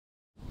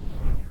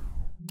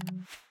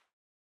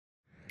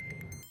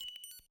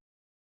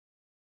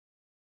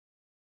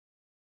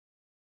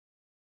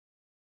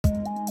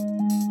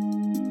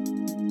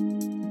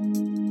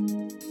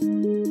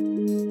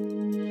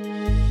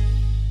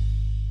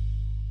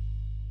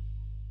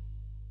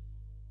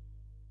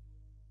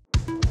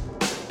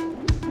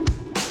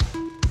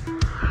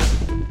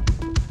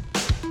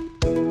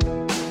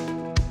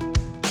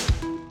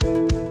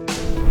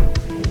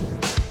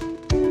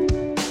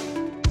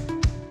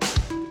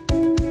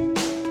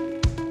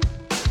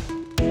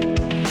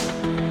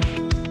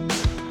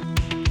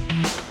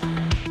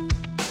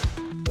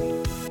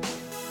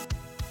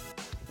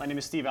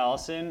is Steve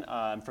Allison.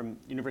 I'm from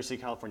University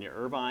of California,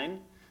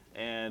 Irvine,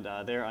 and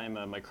there I am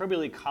a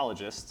microbial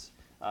ecologist.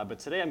 But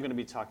today I'm going to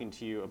be talking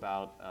to you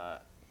about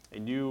a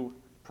new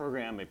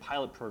program, a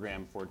pilot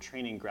program for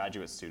training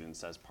graduate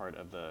students as part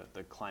of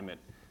the Climate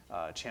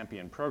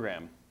Champion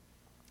program.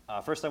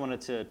 First, I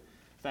wanted to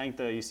thank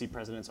the UC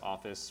President's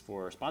Office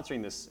for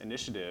sponsoring this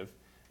initiative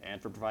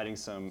and for providing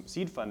some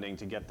seed funding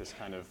to get this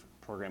kind of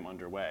program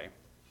underway.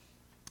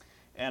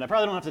 And I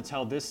probably don't have to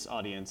tell this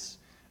audience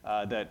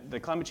that the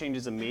climate change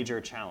is a major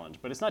challenge,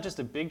 but it's not just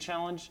a big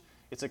challenge,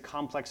 it's a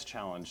complex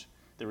challenge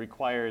that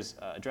requires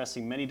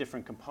addressing many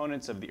different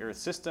components of the Earth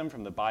system,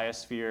 from the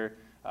biosphere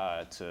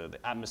to the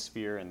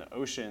atmosphere and the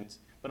oceans,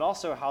 but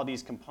also how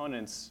these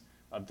components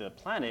of the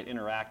planet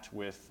interact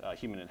with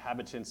human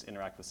inhabitants,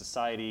 interact with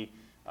society,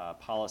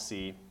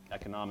 policy,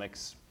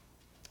 economics.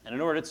 And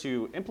in order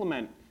to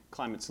implement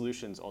climate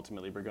solutions,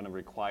 ultimately, we're going to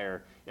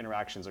require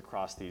interactions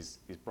across these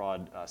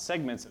broad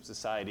segments of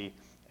society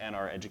and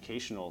our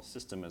educational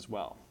system as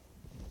well.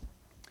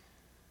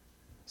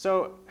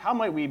 So how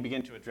might we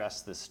begin to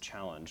address this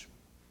challenge?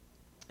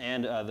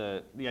 And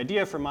the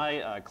idea for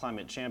my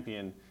Climate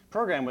Champion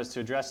program was to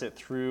address it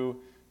through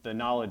the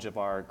knowledge of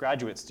our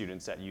graduate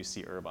students at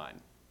UC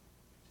Irvine.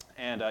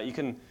 And you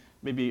can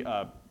maybe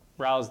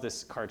browse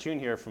this cartoon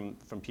here from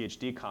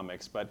PhD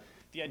Comics, but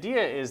the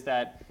idea is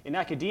that in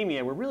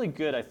academia, we're really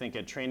good, I think,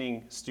 at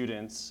training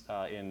students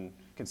in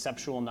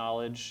conceptual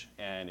knowledge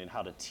and in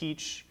how to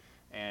teach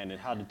and in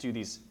how to do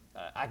these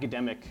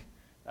academic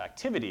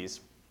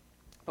activities.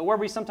 But where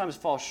we sometimes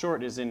fall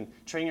short is in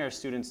training our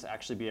students to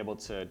actually be able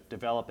to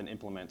develop and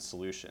implement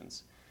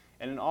solutions.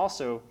 And in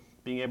also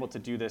being able to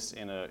do this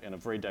in a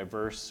very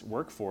diverse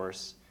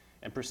workforce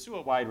and pursue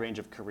a wide range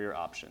of career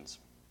options.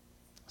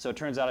 So it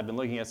turns out I've been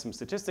looking at some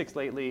statistics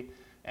lately,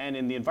 and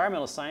in the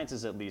environmental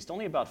sciences at least,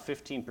 only about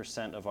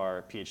 15% of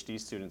our PhD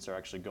students are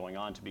actually going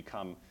on to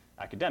become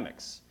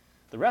academics.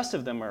 The rest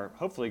of them are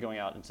hopefully going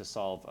out and to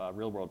solve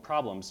real-world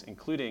problems,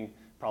 including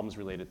problems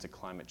related to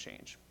climate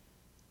change.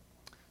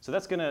 So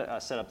that's going to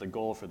set up the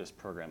goal for this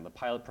program, the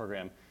pilot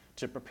program,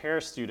 to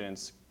prepare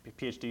students,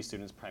 PhD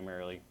students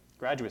primarily,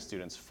 graduate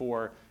students,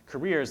 for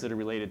careers that are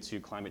related to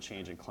climate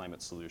change and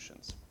climate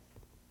solutions.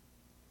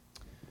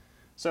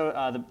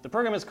 So the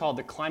program is called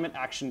the Climate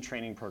Action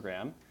Training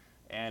Program,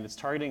 and it's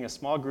targeting a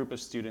small group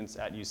of students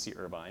at UC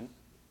Irvine.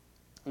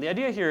 And the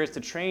idea here is to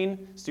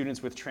train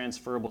students with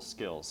transferable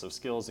skills, so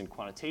skills in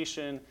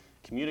quantitation,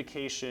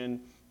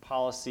 communication,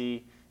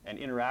 policy, and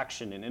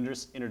interaction in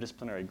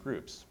interdisciplinary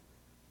groups.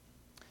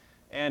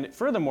 And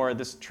furthermore,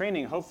 this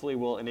training hopefully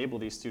will enable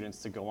these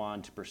students to go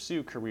on to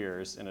pursue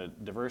careers in a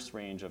diverse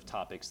range of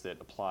topics that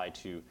apply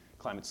to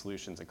climate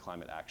solutions and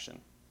climate action.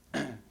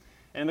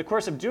 And in the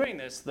course of doing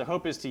this, the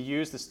hope is to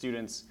use the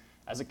students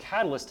as a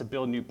catalyst to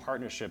build new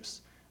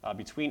partnerships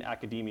between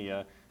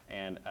academia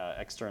and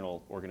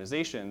external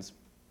organizations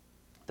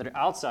that are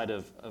outside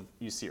of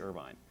UC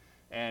Irvine.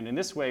 And in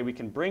this way, we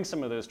can bring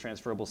some of those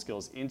transferable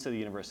skills into the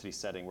university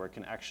setting where it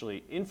can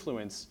actually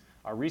influence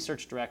our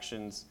research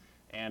directions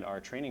and our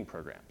training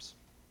programs.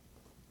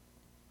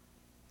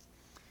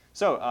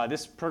 So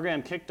this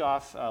program kicked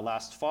off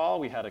last fall.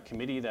 We had a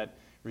committee that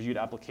reviewed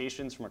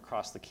applications from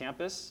across the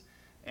campus,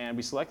 and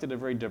we selected a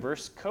very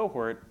diverse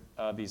cohort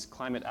of these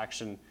climate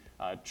action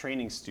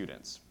training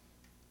students.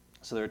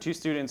 So there are 2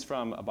 students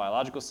from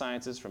biological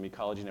sciences, from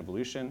ecology and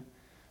evolution,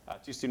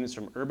 2 students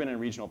from urban and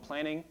regional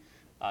planning,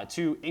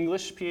 2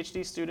 English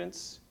PhD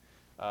students,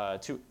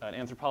 an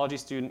anthropology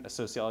student, a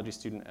sociology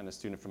student, and a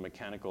student from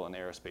mechanical and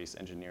aerospace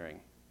engineering.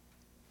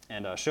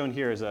 And shown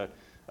here is a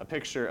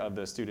picture of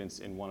the students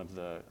in one of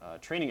the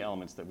training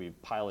elements that we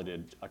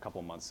piloted a couple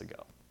months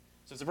ago.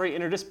 So it's a very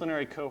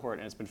interdisciplinary cohort,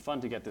 and it's been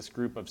fun to get this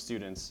group of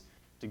students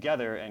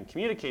together and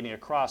communicating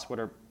across what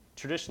are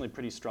traditionally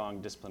pretty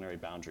strong disciplinary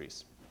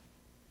boundaries.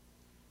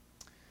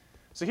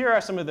 So here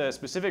are some of the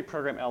specific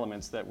program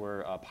elements that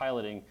we're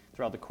piloting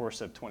throughout the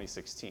course of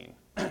 2016.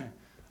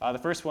 The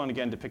first one,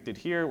 again depicted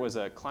here, was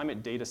a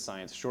climate data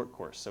science short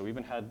course. So we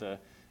even had the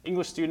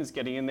English students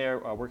getting in there,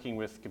 working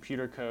with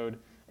computer code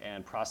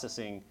and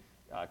processing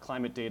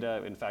climate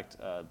data. In fact,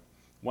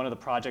 one of the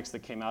projects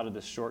that came out of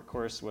this short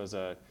course was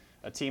a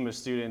team of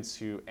students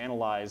who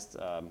analyzed,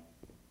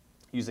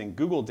 using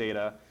Google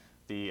data,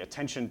 the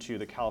attention to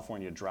the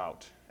California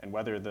drought and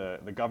whether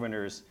the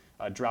governor's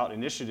drought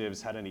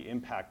initiatives had any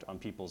impact on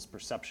people's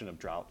perception of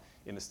drought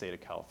in the state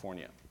of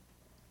California.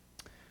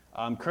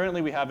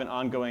 Currently, we have an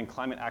ongoing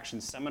climate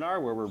action seminar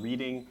where we're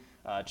reading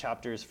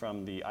chapters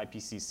from the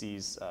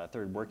IPCC's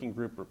third working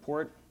group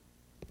report,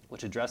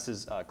 which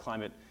addresses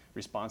climate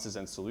responses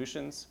and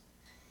solutions.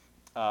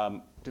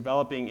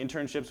 Developing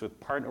internships with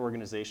partner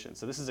organizations.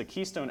 So this is a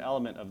keystone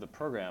element of the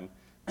program,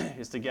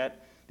 is to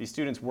get these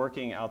students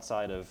working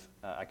outside of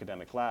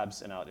academic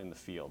labs and out in the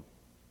field.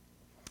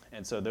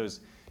 And so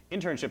those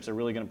internships are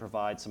really going to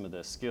provide some of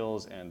the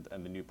skills and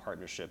the new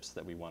partnerships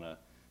that we want to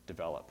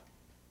develop.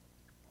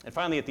 And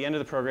finally, at the end of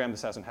the program,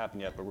 this hasn't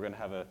happened yet, but we're going to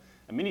have a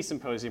mini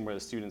symposium where the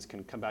students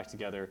can come back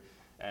together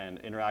and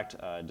interact,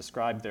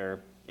 describe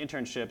their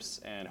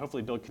internships, and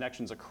hopefully build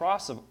connections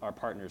across our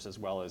partners as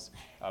well as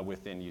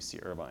within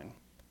UC Irvine.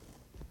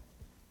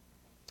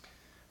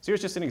 So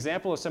here's just an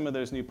example of some of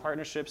those new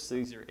partnerships.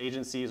 These are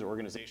agencies or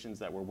organizations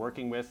that we're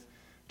working with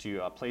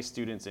to place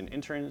students in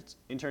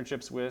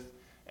internships with,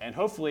 and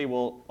hopefully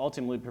will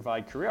ultimately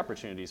provide career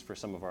opportunities for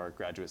some of our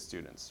graduate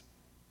students.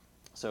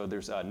 So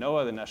there's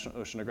NOAA, the National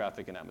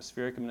Oceanographic and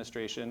Atmospheric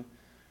Administration,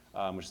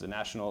 which is a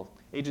national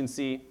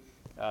agency.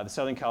 The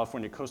Southern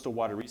California Coastal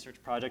Water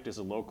Research Project is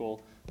a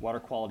local water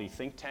quality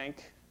think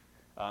tank.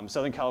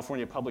 Southern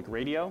California Public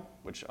Radio,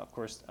 which of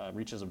course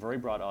reaches a very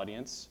broad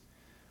audience.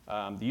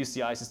 The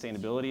UCI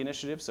Sustainability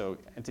Initiative, so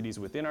entities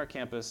within our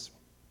campus,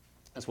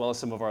 as well as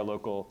some of our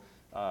local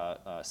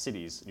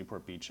cities,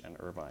 Newport Beach and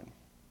Irvine.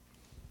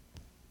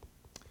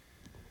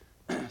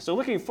 So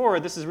looking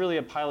forward, this is really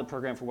a pilot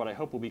program for what I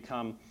hope will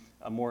become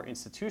a more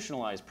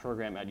institutionalized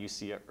program at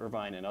UC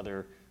Irvine and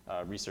other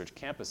research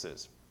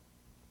campuses.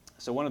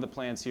 So one of the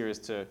plans here is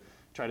to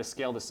try to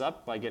scale this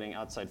up by getting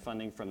outside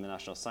funding from the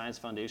National Science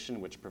Foundation,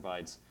 which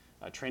provides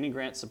training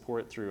grant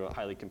support through a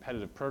highly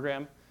competitive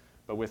program.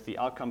 But with the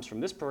outcomes from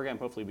this program,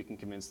 hopefully we can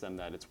convince them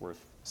that it's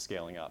worth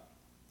scaling up.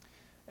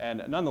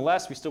 And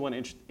nonetheless, we still want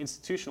to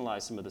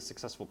institutionalize some of the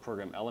successful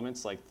program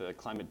elements like the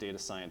climate data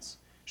science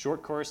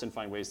short course and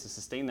find ways to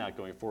sustain that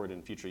going forward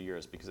in future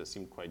years because it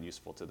seemed quite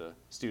useful to the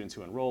students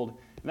who enrolled.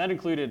 And that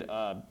included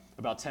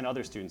about 10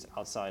 other students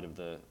outside of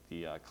the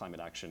climate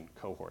action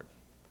cohort.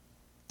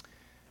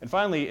 And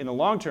finally, in the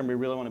long term, we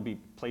really want to be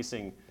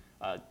placing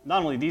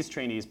not only these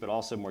trainees, but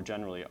also more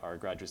generally our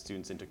graduate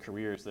students into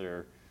careers that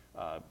are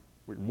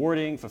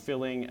rewarding,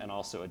 fulfilling, and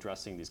also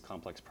addressing these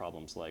complex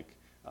problems like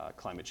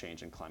climate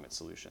change and climate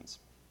solutions.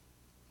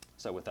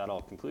 So with that,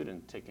 I'll conclude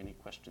and take any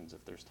questions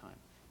if there's time.